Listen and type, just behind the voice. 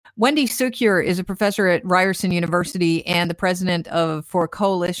Wendy Sucure is a professor at Ryerson University and the president for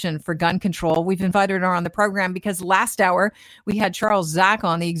Coalition for Gun Control. We've invited her on the program because last hour we had Charles Zak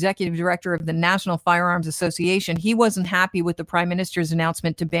on, the executive director of the National Firearms Association. He wasn't happy with the Prime Minister's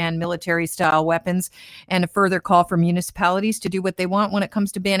announcement to ban military-style weapons and a further call for municipalities to do what they want when it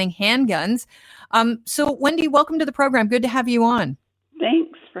comes to banning handguns. So, Wendy, welcome to the program. Good to have you on.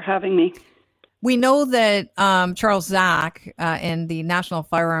 Thanks for having me. We know that Charles Zak and the National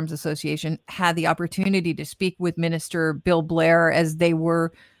Firearms Association had the opportunity to speak with Minister Bill Blair as they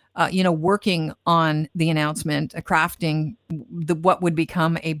were, working on the announcement, crafting what would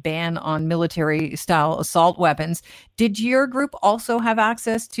become a ban on military-style assault weapons. Did your group also have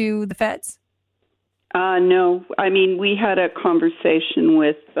access to the feds? No. I mean, we had a conversation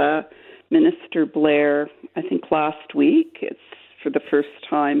with Minister Blair, I think last week. It's for the first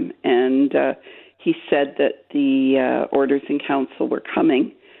time, and he said that the orders in council were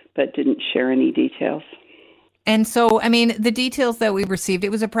coming, but didn't share any details. And so, I mean, the details that we received,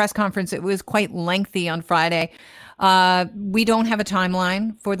 it was a press conference. It was quite lengthy on Friday. We don't have a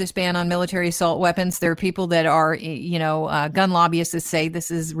timeline for this ban on military assault weapons. There are people that are, gun lobbyists that say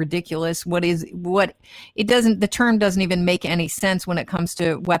this is ridiculous. The term doesn't even make any sense when it comes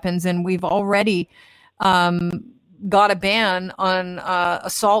to weapons. And we've already got a ban on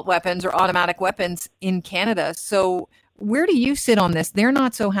assault weapons or automatic weapons in Canada. So where do you sit on this? They're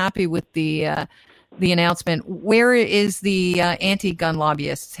not so happy with the announcement. Where is the anti-gun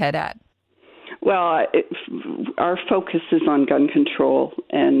lobbyists' head at? Well, our focus is on gun control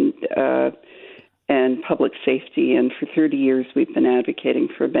and public safety. And for 30 years, we've been advocating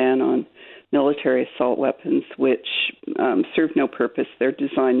for a ban on military assault weapons, which serve no purpose. They're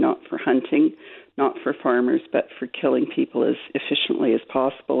designed not for hunting, not for farmers, but for killing people as efficiently as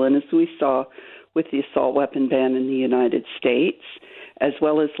possible. And as we saw with the assault weapon ban in the United States, as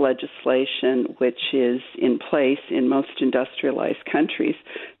well as legislation which is in place in most industrialized countries,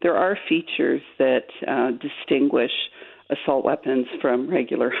 there are features that distinguish assault weapons from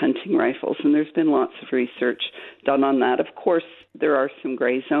regular hunting rifles. And there's been lots of research done on that. Of course, there are some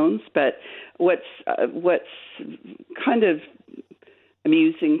gray zones, but what's kind of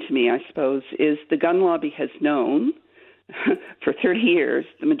amusing to me, I suppose, is the gun lobby has known for 30 years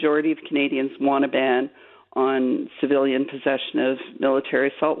the majority of Canadians want a ban on civilian possession of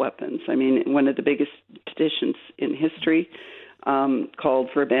military assault weapons. I mean, one of the biggest petitions in history called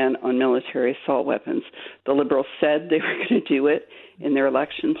for a ban on military assault weapons. The Liberals said they were going to do it in their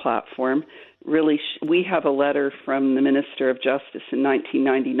election platform. Really, we have a letter from the Minister of Justice in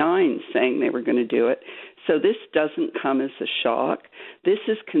 1999 saying they were going to do it. So this doesn't come as a shock. This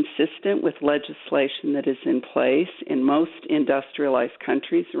is consistent with legislation that is in place in most industrialized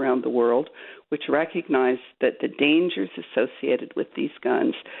countries around the world, which recognize that the dangers associated with these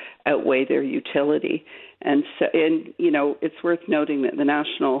guns outweigh their utility. And it's worth noting that the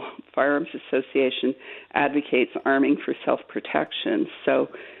National Firearms Association advocates arming for self-protection. So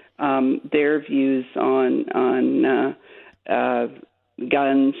their views on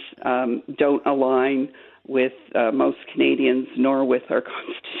guns don't align with most Canadians, nor with our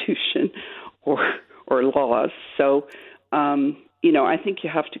Constitution or laws. So, I think you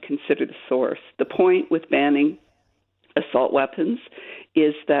have to consider the source. The point with banning assault weapons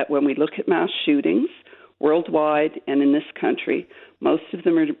is that when we look at mass shootings worldwide and in this country, most of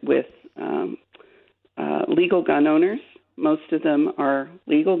them are with legal gun owners. Most of them are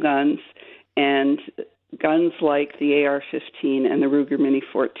legal guns, and guns like the AR-15 and the Ruger Mini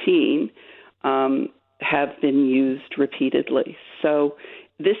 14 have been used repeatedly. So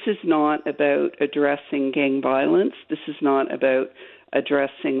this is not about addressing gang violence. This is not about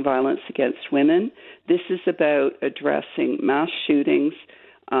addressing violence against women. This is about addressing mass shootings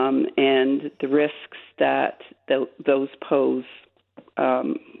and the risks that those pose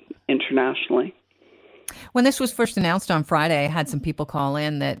internationally. When this was first announced on Friday, I had some people call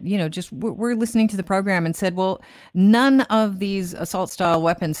in that, just were listening to the program and said, well, none of these assault-style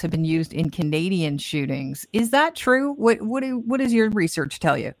weapons have been used in Canadian shootings. Is that true? What does your research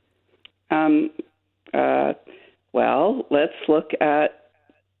tell you? Well, let's look at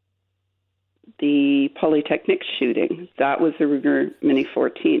the Polytechnic shooting. That was the Ruger Mini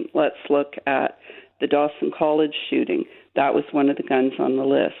 14. Let's look at the Dawson College shooting. That was one of the guns on the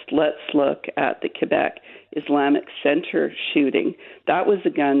list. Let's look at the Quebec Islamic Center shooting. That was a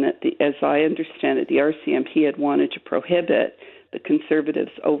gun that, as I understand it, the RCMP had wanted to prohibit. The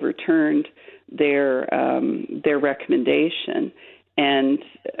Conservatives overturned their recommendation. And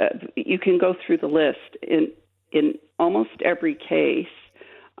you can go through the list. In almost every case,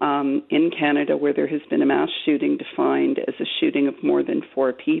 in Canada where there has been a mass shooting defined as a shooting of more than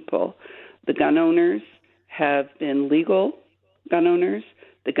 4 people. The gun owners have been legal gun owners,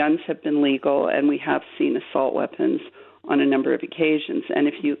 the guns have been legal, and we have seen assault weapons on a number of occasions. And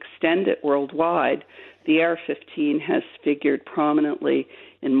if you extend it worldwide, the AR-15 has figured prominently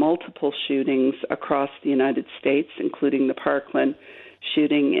in multiple shootings across the United States, including the Parkland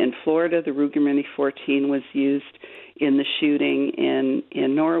shooting in Florida. The Ruger Mini 14 was used in the shooting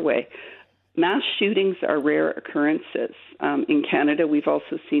in Norway. Mass shootings are rare occurrences. In Canada, we've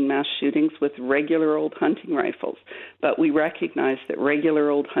also seen mass shootings with regular old hunting rifles, but we recognize that regular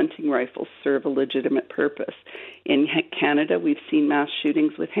old hunting rifles serve a legitimate purpose. In Canada, we've seen mass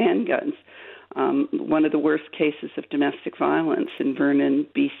shootings with handguns. One of the worst cases of domestic violence in Vernon,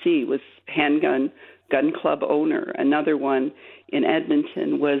 BC, was gun club owner. Another one in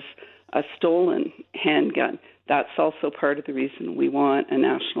Edmonton was a stolen handgun. That's also part of the reason we want a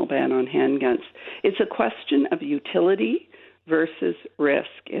national ban on handguns. It's a question of utility versus risk.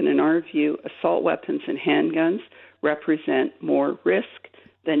 And in our view, assault weapons and handguns represent more risk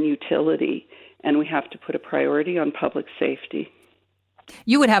than utility. And we have to put a priority on public safety.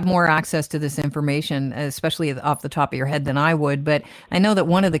 You would have more access to this information, especially off the top of your head, than I would. But I know that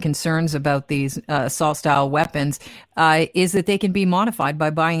one of the concerns about these assault-style weapons is that they can be modified by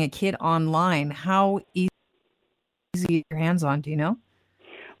buying a kit online. How easy to get your hands on, do you know?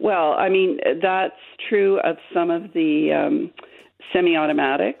 Well, I mean, that's true of some of the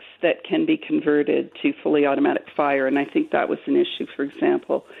semi-automatics that can be converted to fully automatic fire. And I think that was an issue, for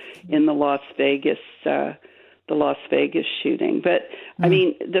example, in the Las Vegas shooting. But, I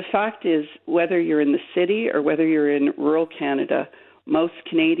mean, the fact is, whether you're in the city or whether you're in rural Canada, most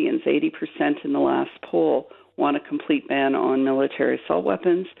Canadians, 80% in the last poll, want a complete ban on military assault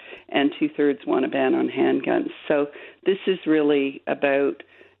weapons, and 2/3 want a ban on handguns. So this is really about,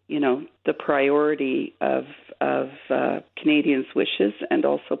 the priority of Canadians' wishes and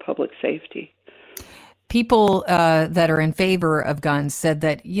also public safety. People that are in favor of guns said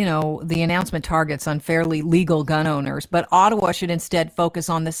that, the announcement targets unfairly legal gun owners, but Ottawa should instead focus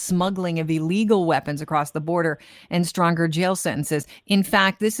on the smuggling of illegal weapons across the border and stronger jail sentences. In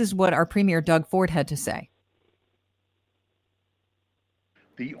fact, this is what our Premier Doug Ford had to say.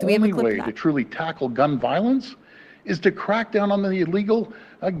 The only way to truly tackle gun violence is to crack down on the illegal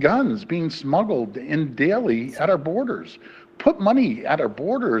guns being smuggled in daily at our borders. Put money at our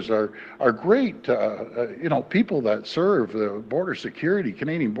borders. Are great, people that serve the border security,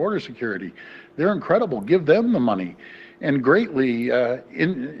 Canadian border security. They're incredible. Give them the money, and greatly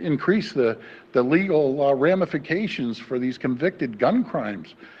increase the legal ramifications for these convicted gun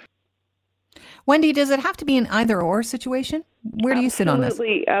crimes. Wendy, does it have to be an either-or situation? Where do you sit on this?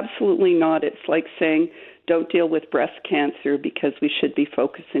 Absolutely not. It's like saying don't deal with breast cancer because we should be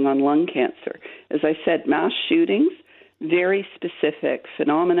focusing on lung cancer. As I said, mass shootings, very specific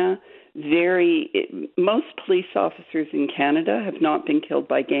phenomena. Most police officers in Canada have not been killed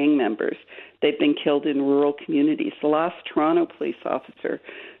by gang members. They've been killed in rural communities. The last Toronto police officer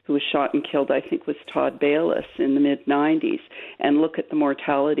who was shot and killed, I think, was Todd Bayless in the mid-'90s. And look at the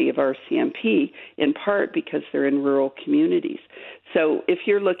mortality of RCMP, in part because they're in rural communities. So if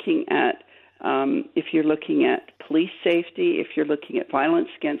you're looking at police safety, if you're looking at violence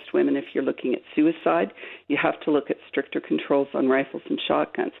against women, if you're looking at suicide, you have to look at stricter controls on rifles and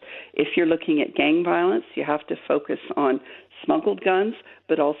shotguns. If you're looking at gang violence, you have to focus on smuggled guns,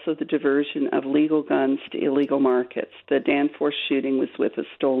 but also the diversion of legal guns to illegal markets. The Danforth shooting was with a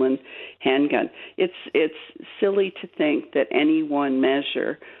stolen handgun. It's silly to think that any one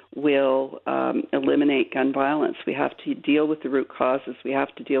measure will eliminate gun violence. We have to deal with the root causes. We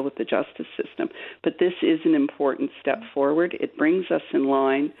have to deal with the justice system. But this is an important step forward. It brings us in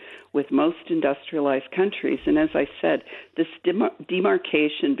line with most industrialized countries. And as I said, this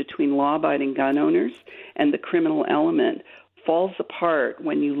demarcation between law-abiding gun owners and the criminal element falls apart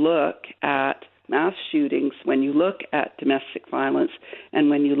when you look at mass shootings, when you look at domestic violence, and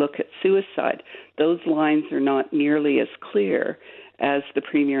when you look at suicide. Those lines are not nearly as clear as the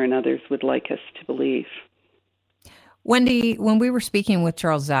Premier and others would like us to believe. Wendy, when we were speaking with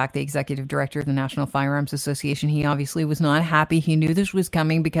Charles Zack, the executive director of the National Firearms Association, he obviously was not happy. He knew this was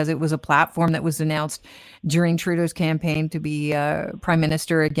coming because it was a platform that was announced during Trudeau's campaign to be prime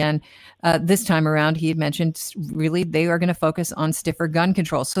minister again. This time around, he had mentioned really they are going to focus on stiffer gun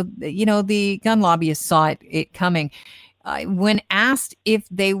control. So, the gun lobbyists saw it coming. When asked if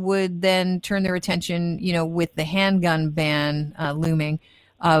they would then turn their attention, with the handgun ban looming,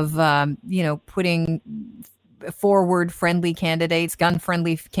 of, putting forward friendly candidates, gun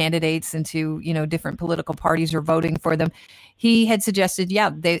friendly candidates into, different political parties or voting for them. He had suggested,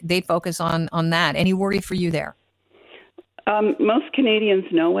 they focus on that. Any worry for you there? Most Canadians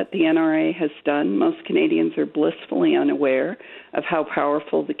know what the NRA has done. Most Canadians are blissfully unaware of how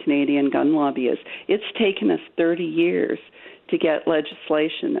powerful the Canadian gun lobby is. It's taken us 30 years to get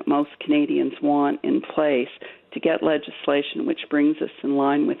legislation that most Canadians want in place, to get legislation which brings us in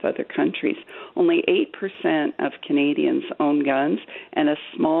line with other countries. Only 8% of Canadians own guns, and a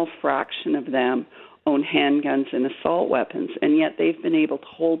small fraction of them own handguns and assault weapons, and yet they've been able to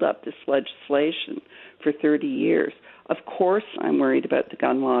hold up this legislation for 30 years. Of course, I'm worried about the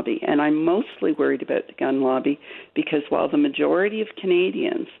gun lobby, and I'm mostly worried about the gun lobby because while the majority of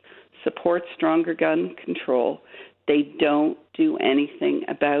Canadians support stronger gun control, they don't do anything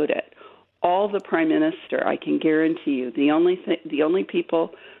about it. All the Prime Minister, I can guarantee you, the only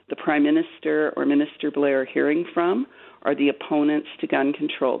people the Prime Minister or Minister Blair are hearing from are the opponents to gun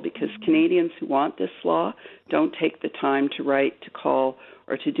control, because Canadians who want this law don't take the time to write, to call,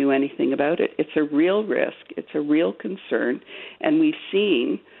 or to do anything about it. It's a real risk. It's a real concern. And we've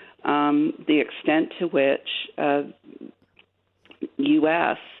seen the extent to which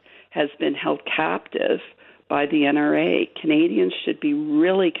U.S. has been held captive by the NRA. Canadians should be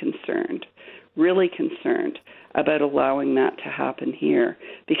really concerned about allowing that to happen here,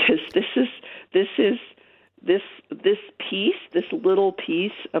 because this little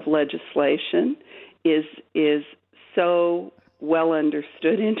piece of legislation is so well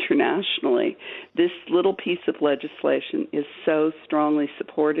understood internationally. This little piece of legislation is so strongly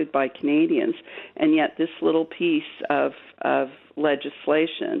supported by Canadians, and yet this little piece of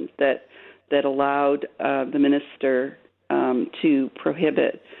legislation that allowed the minister to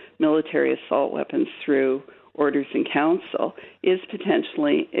prohibit military assault weapons through orders in council is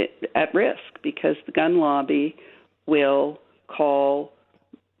potentially at risk, because the gun lobby will call,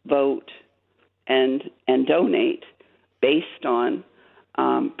 vote, and donate based on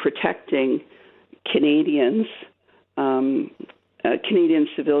protecting Canadian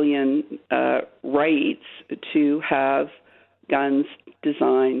civilian rights to have guns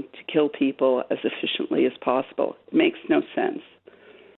designed to kill people as efficiently as possible. It makes no sense.